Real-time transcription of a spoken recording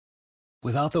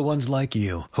Without the ones like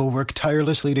you, who work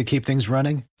tirelessly to keep things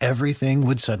running, everything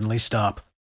would suddenly stop.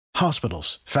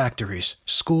 Hospitals, factories,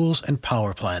 schools, and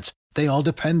power plants, they all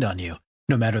depend on you.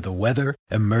 No matter the weather,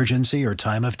 emergency, or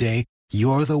time of day,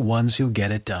 you're the ones who get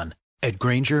it done. At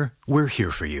Grainger, we're here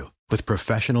for you with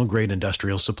professional-grade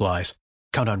industrial supplies.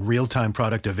 Count on real-time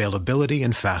product availability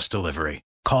and fast delivery.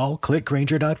 Call, click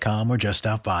Grainger.com, or just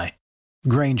stop by.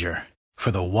 Grainger, for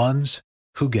the ones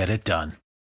who get it done.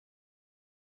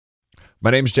 My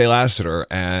name's Jay Lassiter,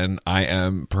 and I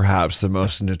am perhaps the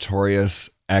most notorious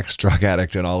ex-drug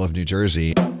addict in all of New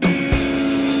Jersey.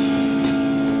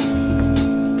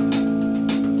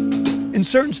 In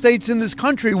certain states in this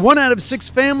country, 1 out of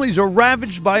 6 families are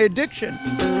ravaged by addiction.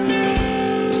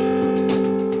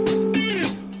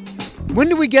 When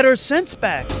do we get our sense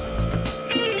back?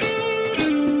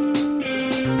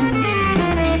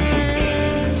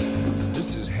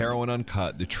 This is Heroin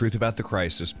Uncut, the truth about the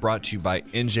crisis, brought to you by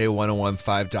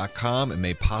NJ1015.com and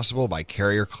made possible by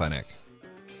Carrier Clinic.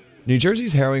 New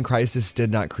Jersey's heroin crisis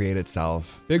did not create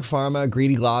itself. Big pharma,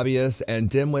 greedy lobbyists, and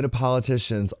dim-witted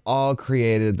politicians all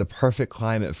created the perfect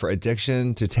climate for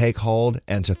addiction to take hold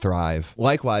and to thrive.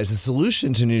 Likewise, the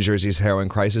solution to New Jersey's heroin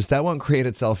crisis, that won't create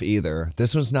itself either.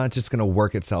 This one's not just going to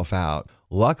work itself out.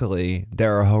 Luckily,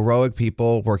 there are heroic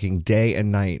people working day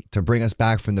and night to bring us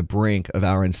back from the brink of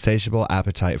our insatiable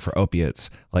appetite for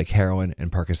opiates like heroin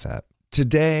and Percocet.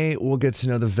 Today, we'll get to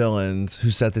know the villains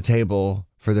who set the table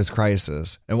for this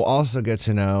crisis, and we'll also get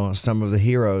to know some of the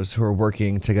heroes who are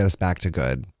working to get us back to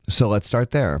good. So let's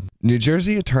start there. New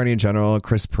Jersey Attorney General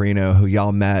Chris Perino, who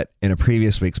y'all met in a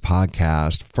previous week's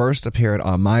podcast, first appeared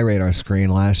on my radar screen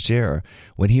last year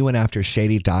when he went after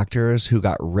shady doctors who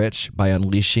got rich by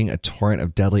unleashing a torrent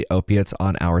of deadly opiates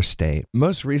on our state.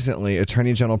 Most recently,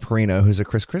 Attorney General Perino, who's a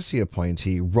Chris Christie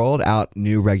appointee, rolled out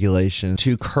new regulations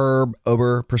to curb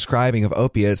over-prescribing of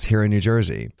opiates here in New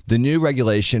Jersey. The new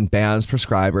regulation bans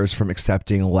prescribers from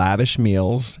accepting lavish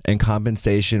meals and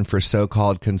compensation for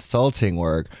so-called consulting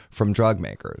work from drug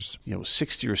makers.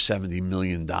 60 or $70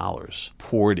 million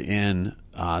poured in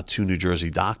to New Jersey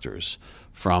doctors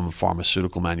from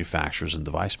pharmaceutical manufacturers and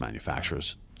device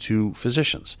manufacturers to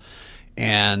physicians.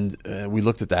 And we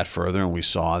looked at that further and we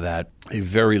saw that a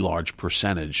very large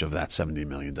percentage of that $70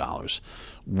 million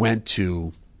went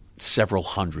to several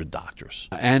hundred doctors.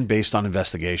 And based on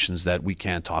investigations that we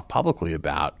can't talk publicly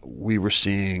about, we were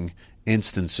seeing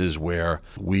instances where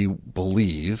we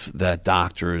believe that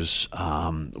doctors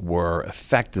were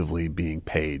effectively being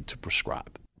paid to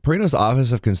prescribe. Perino's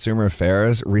Office of Consumer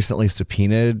Affairs recently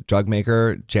subpoenaed drug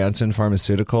maker Janssen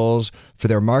Pharmaceuticals for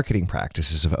their marketing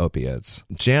practices of opiates.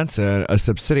 Janssen, a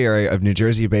subsidiary of New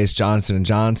Jersey-based Johnson &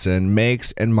 Johnson,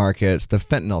 makes and markets the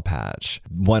fentanyl patch,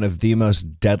 one of the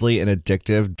most deadly and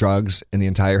addictive drugs in the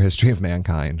entire history of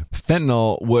mankind.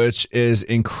 Fentanyl, which is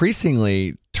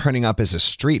increasingly turning up as a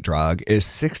street drug, is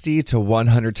 60 to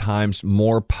 100 times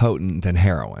more potent than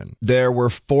heroin. There were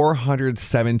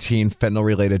 417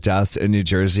 fentanyl-related deaths in New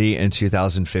Jersey in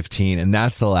 2015, and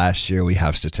that's the last year we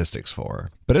have statistics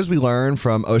for. But as we learned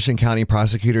from Ocean County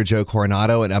Prosecutor Joe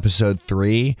Coronado in episode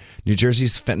 3, New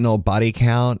Jersey's fentanyl body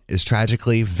count is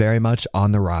tragically very much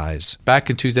on the rise. Back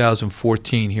in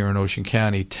 2014 here in Ocean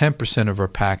County, 10% of our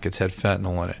packets had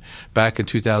fentanyl in it. Back in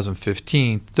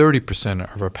 2015,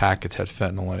 30% of our packets had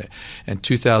fentanyl in it. In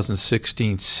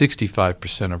 2016,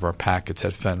 65% of our packets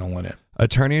had fentanyl in it.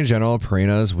 Attorney General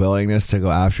Perino's willingness to go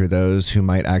after those who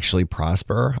might actually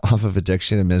prosper off of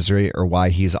addiction and misery are why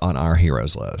he's on our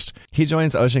heroes list. He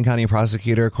joins Ocean County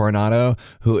Prosecutor Coronado,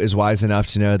 who is wise enough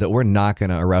to know that we're not going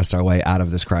to arrest our way out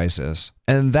of this crisis.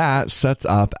 And that sets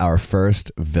up our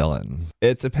first villain.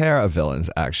 It's a pair of villains,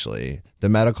 actually. The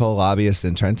medical lobbyist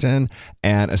in Trenton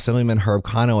and Assemblyman Herb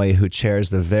Conaway, who chairs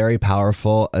the very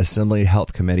powerful Assembly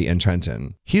Health Committee in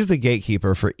Trenton. He's the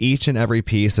gatekeeper for each and every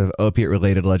piece of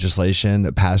opiate-related legislation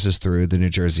that passes through the New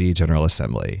Jersey General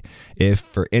Assembly. If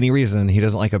for any reason he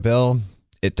doesn't like a bill,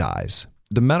 it dies.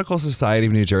 The Medical Society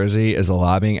of New Jersey is a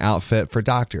lobbying outfit for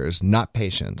doctors, not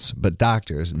patients, but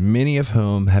doctors, many of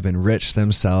whom have enriched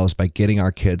themselves by getting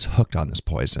our kids hooked on this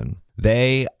poison.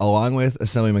 They, along with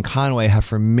Assemblyman Conaway, have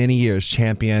for many years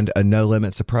championed a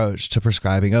no-limits approach to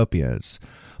prescribing opiates.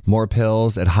 More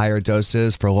pills at higher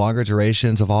doses for longer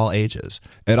durations of all ages.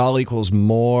 It all equals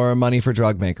more money for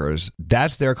drug makers.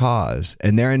 That's their cause,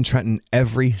 and they're in Trenton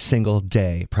every single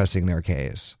day pressing their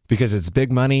case. Because it's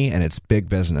big money and it's big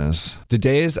business. The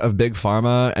days of Big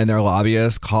Pharma and their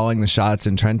lobbyists calling the shots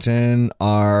in Trenton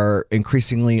are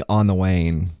increasingly on the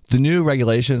wane. The new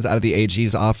regulations out of the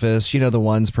AG's office, the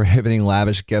ones prohibiting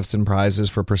lavish gifts and prizes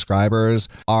for prescribers,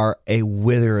 are a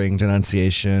withering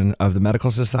denunciation of the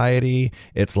medical society,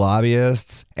 its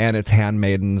lobbyists, and its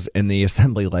handmaidens in the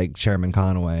assembly like Chairman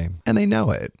Conaway. And they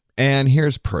know it. And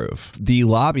here's proof. The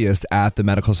lobbyists at the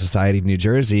Medical Society of New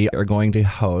Jersey are going to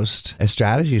host a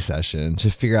strategy session to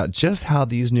figure out just how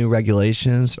these new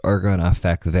regulations are going to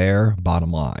affect their bottom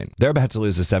line. They're about to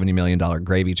lose a $70 million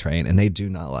gravy train, and they do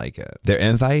not like it. Their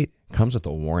invite comes with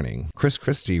a warning. Chris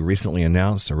Christie recently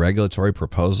announced a regulatory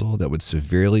proposal that would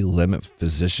severely limit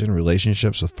physician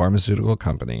relationships with pharmaceutical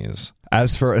companies.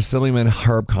 As for Assemblyman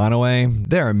Herb Conaway,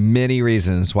 there are many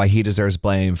reasons why he deserves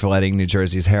blame for letting New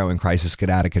Jersey's heroin crisis get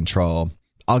out of control.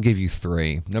 I'll give you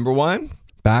 3. Number 1,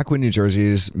 back when New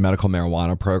Jersey's medical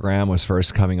marijuana program was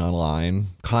first coming online,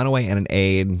 Conaway and an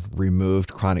aide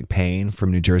removed chronic pain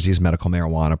from New Jersey's medical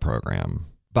marijuana program.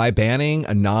 By banning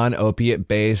a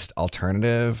non-opiate-based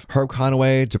alternative, Herb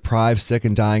Conaway deprived sick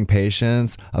and dying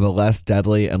patients of a less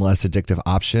deadly and less addictive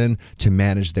option to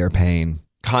manage their pain.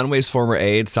 Conaway's former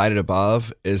aide, cited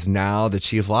above, is now the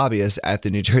chief lobbyist at the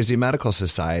New Jersey Medical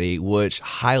Society, which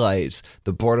highlights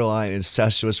the borderline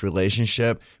incestuous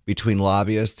relationship between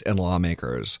lobbyists and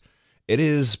lawmakers. It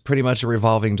is pretty much a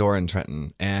revolving door in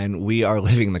Trenton, and we are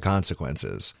living the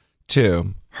consequences.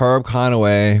 2, Herb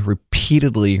Conaway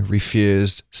repeatedly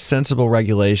refused sensible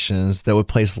regulations that would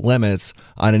place limits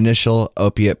on initial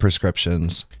opiate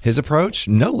prescriptions. His approach?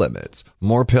 No limits.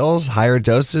 More pills, higher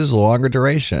doses, longer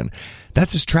duration.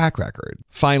 That's his track record.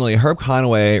 Finally, Herb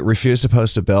Conaway refused to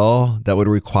post a bill that would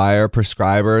require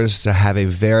prescribers to have a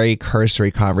very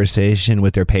cursory conversation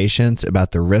with their patients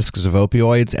about the risks of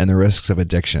opioids and the risks of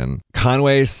addiction.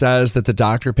 Conaway says that the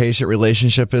doctor-patient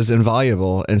relationship is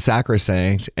invaluable and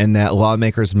sacrosanct and that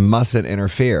lawmakers mustn't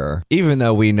interfere, even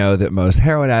though we know that most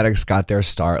heroin addicts got their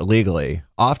start legally,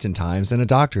 oftentimes in a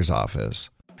doctor's office.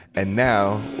 And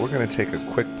now, we're going to take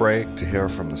a quick break to hear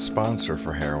from the sponsor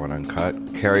for Heroin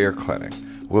Uncut, Carrier Clinic.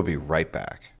 We'll be right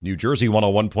back. New Jersey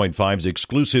 101.5's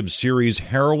exclusive series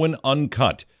Heroin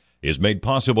Uncut is made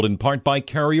possible in part by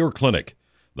Carrier Clinic.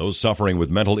 Those suffering with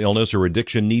mental illness or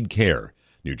addiction need care.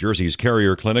 New Jersey's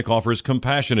Carrier Clinic offers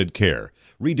compassionate care,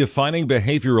 redefining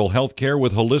behavioral health care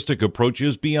with holistic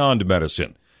approaches beyond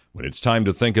medicine. When it's time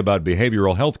to think about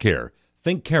behavioral health care,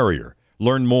 think Carrier.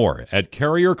 Learn more at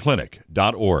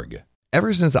carrierclinic.org.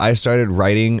 Ever since I started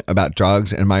writing about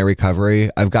drugs and my recovery,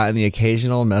 I've gotten the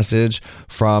occasional message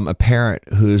from a parent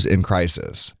who's in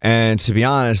crisis. And to be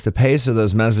honest, the pace of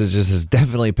those messages has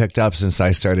definitely picked up since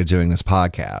I started doing this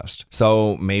podcast.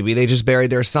 So maybe they just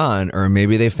buried their son, or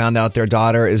maybe they found out their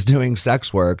daughter is doing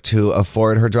sex work to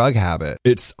afford her drug habit.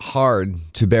 It's hard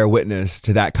to bear witness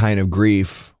to that kind of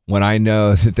grief when I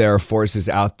know that there are forces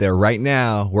out there right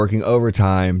now working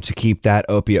overtime to keep that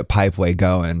opiate pipeway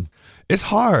going. It's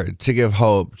hard to give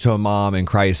hope to a mom in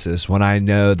crisis when I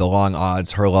know the long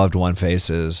odds her loved one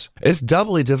faces. It's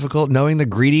doubly difficult knowing the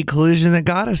greedy collusion that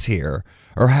got us here,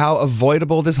 or how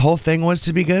avoidable this whole thing was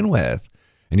to begin with.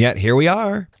 And yet here we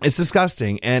are. It's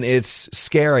disgusting, and it's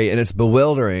scary, and it's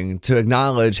bewildering to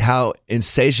acknowledge how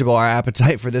insatiable our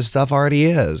appetite for this stuff already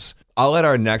is. I'll let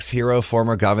our next hero,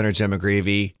 former Governor Jim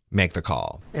McGreevey, make the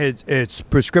call. It's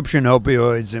prescription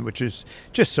opioids, which is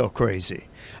just so crazy.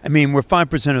 I mean, we're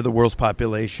 5% of the world's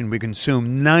population. We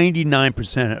consume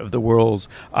 99% of the world's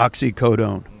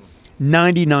oxycodone.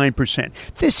 99%.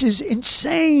 This is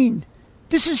insane.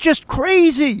 This is just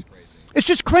crazy. It's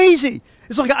just crazy.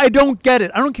 It's like, I don't get it.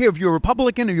 I don't care if you're a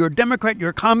Republican or you're a Democrat,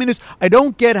 you're a communist. I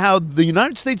don't get how the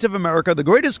United States of America, the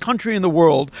greatest country in the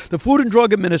world, the Food and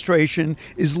Drug Administration,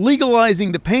 is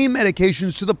legalizing the pain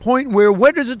medications to the point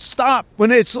where does it stop? When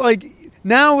it's like,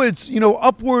 now it's,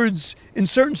 upwards in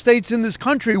certain states in this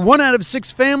country, 1 out of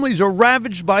 6 families are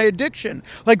ravaged by addiction.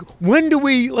 Like, when do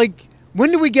we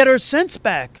get our sense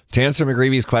back? To answer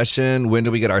McGreevy's question, when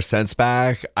do we get our sense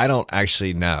back? I don't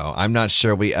actually know. I'm not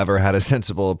sure we ever had a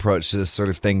sensible approach to this sort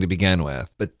of thing to begin with,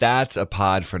 but that's a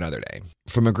pod for another day.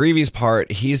 For McGreevy's part,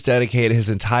 he's dedicated his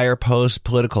entire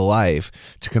post-political life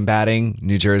to combating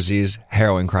New Jersey's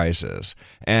heroin crisis.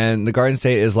 And the Garden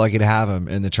State is lucky to have him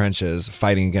in the trenches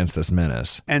fighting against this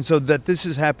menace. And so that this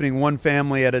is happening one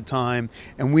family at a time,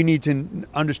 and we need to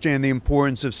understand the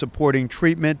importance of supporting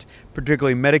treatment,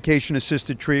 particularly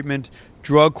medication-assisted treatment,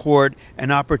 drug court,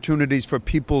 and opportunities for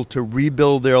people to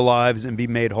rebuild their lives and be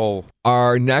made whole.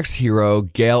 Our next hero,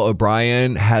 Gail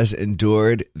O'Brien, has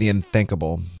endured the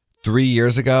unthinkable. 3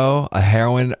 years ago, a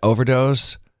heroin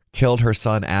overdose killed her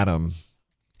son, Adam.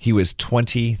 He was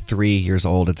 23 years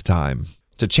old at the time.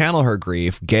 To channel her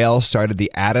grief, Gail started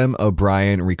the Adam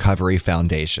O'Brien Recovery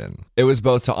Foundation. It was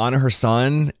both to honor her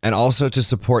son and also to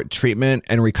support treatment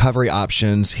and recovery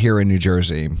options here in New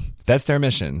Jersey. That's their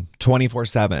mission,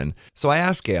 24/7. So I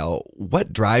asked Gail,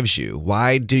 what drives you?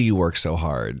 Why do you work so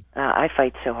hard? I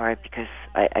fight so hard because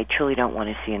I truly don't want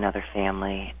to see another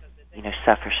family,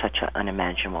 suffer such an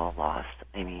unimaginable loss.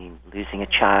 I mean, losing a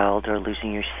child or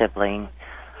losing your sibling,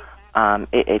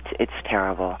 it's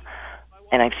terrible.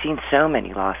 And I've seen so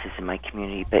many losses in my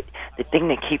community, but the thing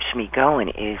that keeps me going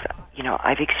is,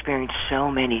 I've experienced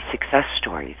so many success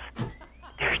stories.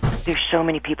 There's so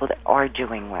many people that are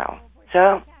doing well. So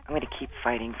I'm going to keep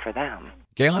fighting for them.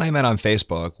 Gail and I met on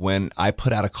Facebook when I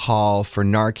put out a call for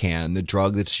Narcan, the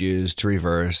drug that's used to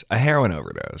reverse a heroin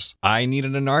overdose. I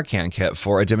needed a Narcan kit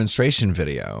for a demonstration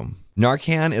video.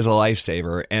 Narcan is a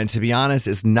lifesaver, and to be honest,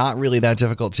 it's not really that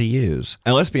difficult to use.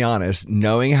 And let's be honest,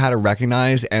 knowing how to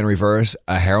recognize and reverse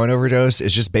a heroin overdose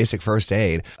is just basic first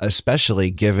aid,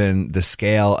 especially given the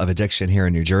scale of addiction here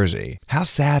in New Jersey. How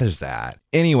sad is that?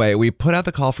 Anyway, we put out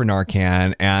the call for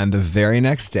Narcan, and the very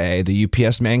next day, the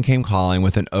UPS man came calling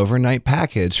with an overnight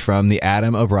package from the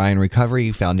Adam O'Brien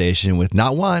Recovery Foundation with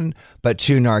not one, but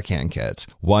 2 Narcan kits.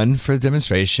 One for the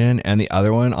demonstration and the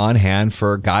other one on hand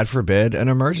for, God forbid, an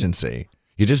emergency.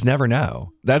 You just never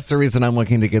know. That's the reason I'm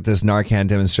looking to get this Narcan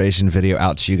demonstration video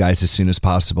out to you guys as soon as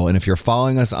possible. And if you're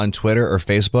following us on Twitter or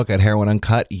Facebook at Heroin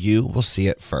Uncut, you will see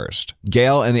it first.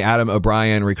 Gail and the Adam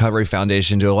O'Brien Recovery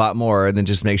Foundation do a lot more than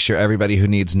just make sure everybody who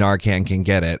needs Narcan can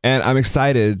get it. And I'm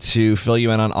excited to fill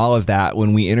you in on all of that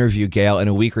when we interview Gail in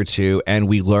a week or two and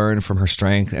we learn from her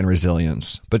strength and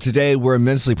resilience. But today, we're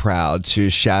immensely proud to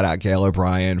shout out Gail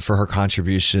O'Brien for her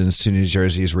contributions to New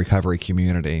Jersey's recovery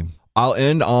community. I'll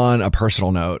end on a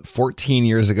personal note. 14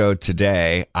 years ago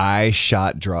today, I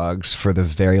shot drugs for the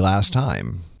very last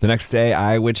time. The next day,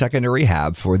 I would check into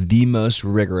rehab for the most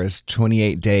rigorous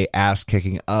 28-day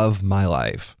ass-kicking of my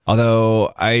life.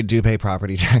 Although I do pay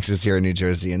property taxes here in New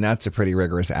Jersey, and that's a pretty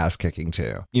rigorous ass-kicking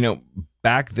too.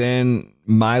 Back then,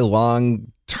 my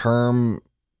long-term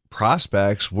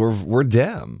prospects were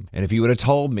dim. And if you would have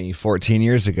told me 14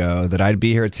 years ago that I'd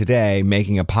be here today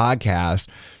making a podcast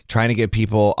trying to get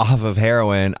people off of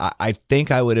heroin, I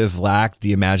think I would have lacked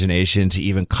the imagination to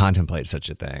even contemplate such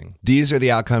a thing. These are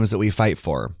the outcomes that we fight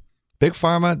for. Big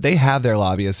Pharma, they have their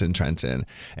lobbyists in Trenton.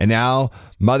 And now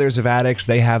Mothers of Addicts,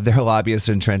 they have their lobbyists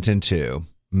in Trenton too.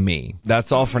 Me.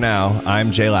 That's all for now.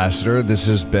 I'm Jay Lassiter. This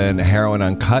has been Heroin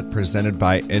Uncut, presented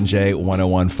by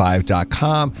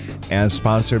NJ1015.com and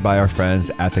sponsored by our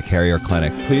friends at the Carrier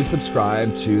Clinic. Please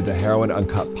subscribe to the Heroin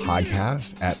Uncut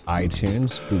podcast at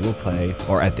iTunes, Google Play,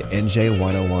 or at the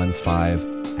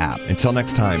NJ1015 app. Until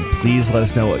next time, please let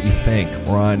us know what you think.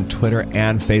 We're on Twitter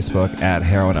and Facebook at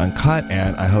Heroin Uncut,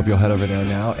 and I hope you'll head over there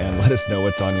now and let us know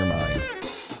what's on your mind.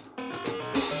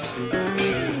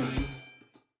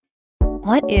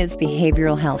 What is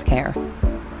behavioral health care?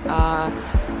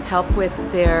 Help with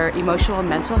their emotional and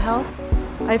mental health.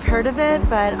 I've heard of it,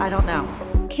 but I don't know.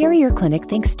 Carrier Clinic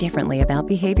thinks differently about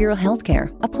behavioral health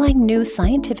care, applying new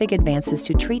scientific advances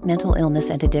to treat mental illness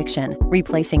and addiction,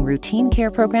 replacing routine care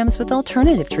programs with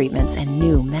alternative treatments and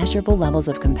new measurable levels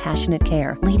of compassionate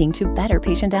care, leading to better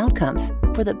patient outcomes.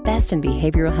 For the best in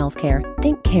behavioral health care,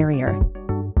 think Carrier.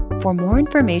 For more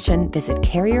information, visit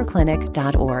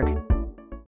carrierclinic.org.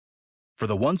 For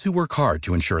the ones who work hard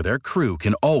to ensure their crew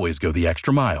can always go the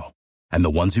extra mile, and the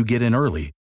ones who get in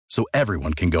early so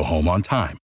everyone can go home on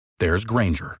time, there's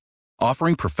Grainger,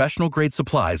 offering professional-grade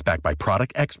supplies backed by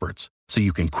product experts so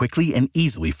you can quickly and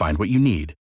easily find what you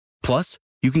need. Plus,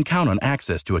 you can count on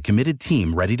access to a committed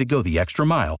team ready to go the extra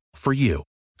mile for you.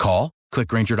 Call, click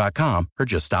Grainger.com, or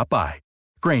just stop by.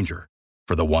 Grainger,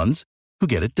 for the ones who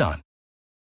get it done.